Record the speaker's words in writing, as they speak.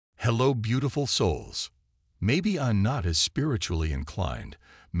Hello, beautiful souls. Maybe I'm not as spiritually inclined.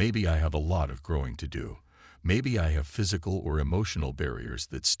 Maybe I have a lot of growing to do. Maybe I have physical or emotional barriers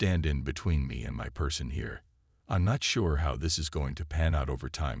that stand in between me and my person here. I'm not sure how this is going to pan out over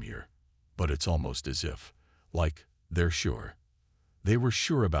time here, but it's almost as if, like, they're sure. They were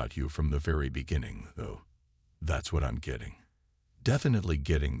sure about you from the very beginning, though. That's what I'm getting. Definitely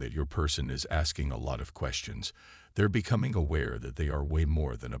getting that your person is asking a lot of questions. They're becoming aware that they are way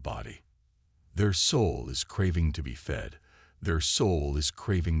more than a body. Their soul is craving to be fed. Their soul is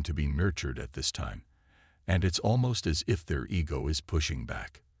craving to be nurtured at this time. And it's almost as if their ego is pushing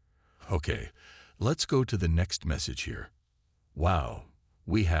back. Okay, let's go to the next message here. Wow,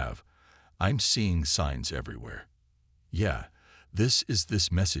 I'm seeing signs everywhere. Yeah, this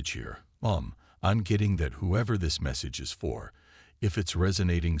message here. I'm getting that whoever this message is for, if it's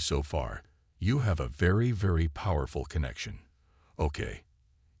resonating so far, you have a very, very powerful connection. Okay.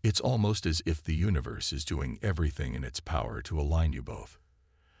 It's almost as if the universe is doing everything in its power to align you both.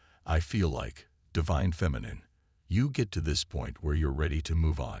 I feel like, Divine Feminine, you get to this point where you're ready to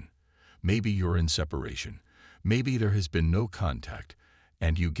move on. Maybe you're in separation. Maybe there has been no contact,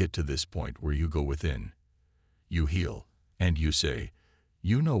 and you get to this point where you go within. You heal, and you say,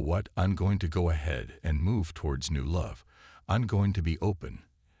 you know what, I'm going to go ahead and move towards new love. I'm going to be open.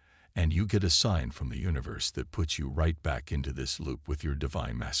 And you get a sign from the universe that puts you right back into this loop with your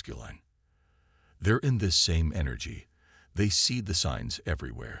divine masculine. They're in this same energy. They see the signs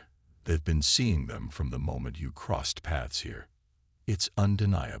everywhere. They've been seeing them from the moment you crossed paths here. It's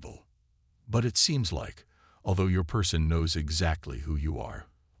undeniable. But it seems like, although your person knows exactly who you are,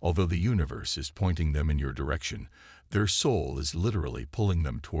 although the universe is pointing them in your direction, their soul is literally pulling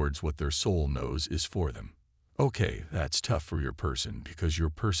them towards what their soul knows is for them. Okay, that's tough for your person because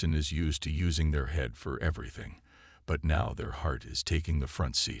your person is used to using their head for everything. But now their heart is taking the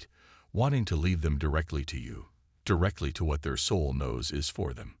front seat, wanting to lead them directly to you, directly to what their soul knows is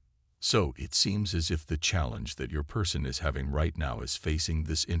for them. So it seems as if the challenge that your person is having right now is facing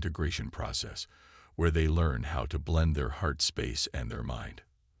this integration process, where they learn how to blend their heart space and their mind.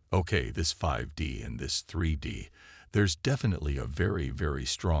 Okay, this 5D and this 3D, there's definitely a very, very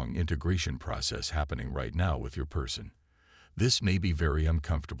strong integration process happening right now with your person. This may be very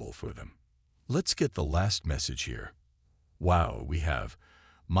uncomfortable for them. Let's get the last message here. Wow,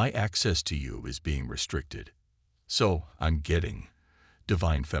 my access to you is being restricted. So, I'm getting,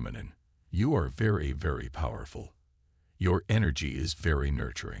 Divine Feminine, you are very, very powerful. Your energy is very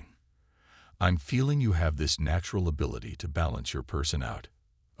nurturing. I'm feeling you have this natural ability to balance your person out.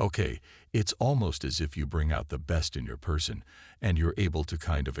 Okay, it's almost as if you bring out the best in your person and you're able to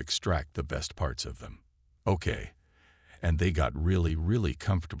kind of extract the best parts of them. Okay, and they got really, really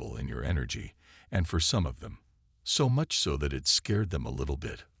comfortable in your energy, and for some of them, so much so that it scared them a little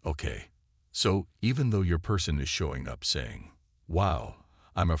bit. Okay, so even though your person is showing up saying, wow,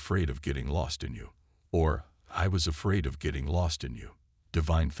 I'm afraid of getting lost in you, or I was afraid of getting lost in you,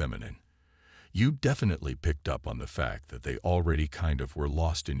 Divine Feminine, you definitely picked up on the fact that they already kind of were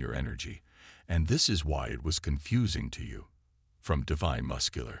lost in your energy, and this is why it was confusing to you. From Divine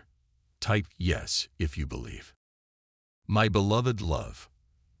Muscular, type yes if you believe. My beloved love,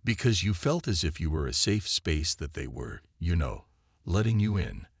 because you felt as if you were a safe space that they were, letting you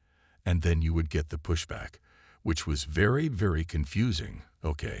in, and then you would get the pushback, which was very, very confusing,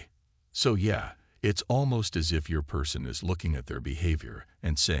 okay? So yeah, it's almost as if your person is looking at their behavior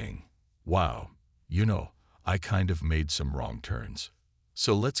and saying, wow, I kind of made some wrong turns.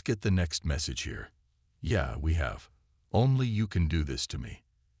 So let's get the next message here. Yeah, only you can do this to me.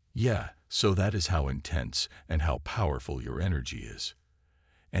 Yeah, so that is how intense and how powerful your energy is.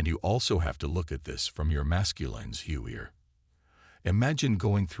 And you also have to look at this from your masculine's view here. Imagine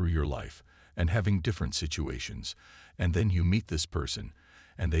going through your life and having different situations, and then you meet this person,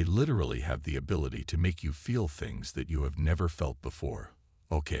 and they literally have the ability to make you feel things that you have never felt before.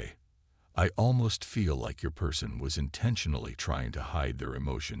 Okay. I almost feel like your person was intentionally trying to hide their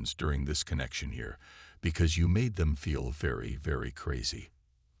emotions during this connection here because you made them feel very, very crazy.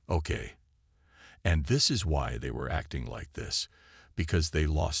 Okay. And this is why they were acting like this, because they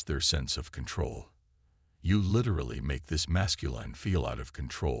lost their sense of control. You literally make this masculine feel out of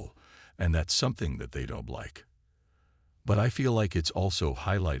control, and that's something that they don't like. But I feel like it's also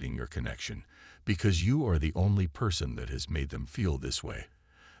highlighting your connection because you are the only person that has made them feel this way,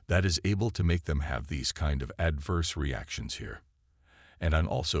 that is able to make them have these kind of adverse reactions here. And I'm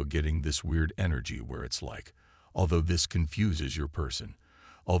also getting this weird energy where it's like, although this confuses your person,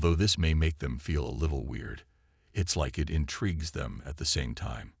 although this may make them feel a little weird, it's like it intrigues them at the same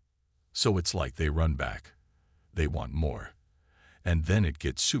time. So it's like they run back. They want more. And then it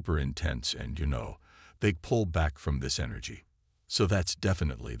gets super intense and, they pull back from this energy. So that's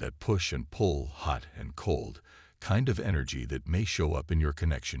definitely that push and pull, hot and cold, kind of energy that may show up in your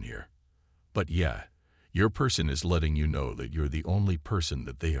connection here. But yeah, your person is letting you know that you're the only person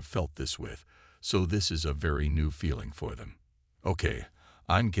that they have felt this with, so this is a very new feeling for them. Okay,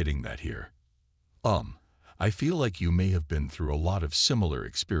 I'm getting that here. I feel like you may have been through a lot of similar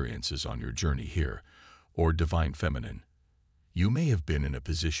experiences on your journey here, or divine feminine. You may have been in a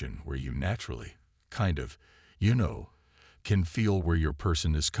position where you naturally, kind of, can feel where your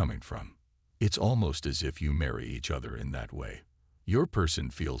person is coming from. It's almost as if you marry each other in that way. Your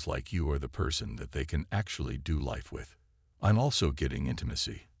person feels like you are the person that they can actually do life with. I'm also getting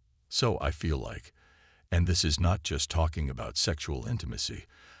intimacy. So I feel like, and this is not just talking about sexual intimacy,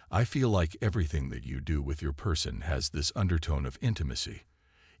 I feel like everything that you do with your person has this undertone of intimacy.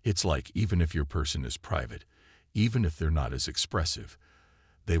 It's like even if your person is private, even if they're not as expressive,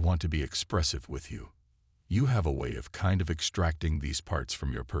 they want to be expressive with you. You have a way of kind of extracting these parts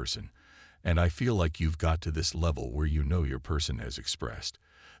from your person, and I feel like you've got to this level where you know your person has expressed.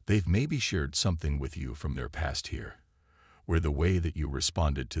 They've maybe shared something with you from their past here, where the way that you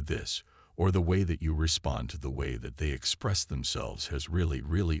responded to this, or the way that you respond to the way that they express themselves has really,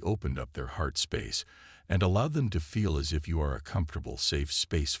 really opened up their heart space and allowed them to feel as if you are a comfortable, safe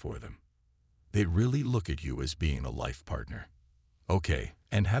space for them. They really look at you as being a life partner. Okay,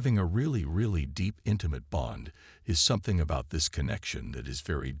 and having a really, really deep, intimate bond is something about this connection that is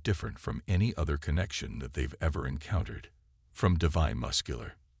very different from any other connection that they've ever encountered. From divine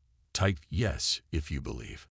muscular. Tight, yes, if you believe.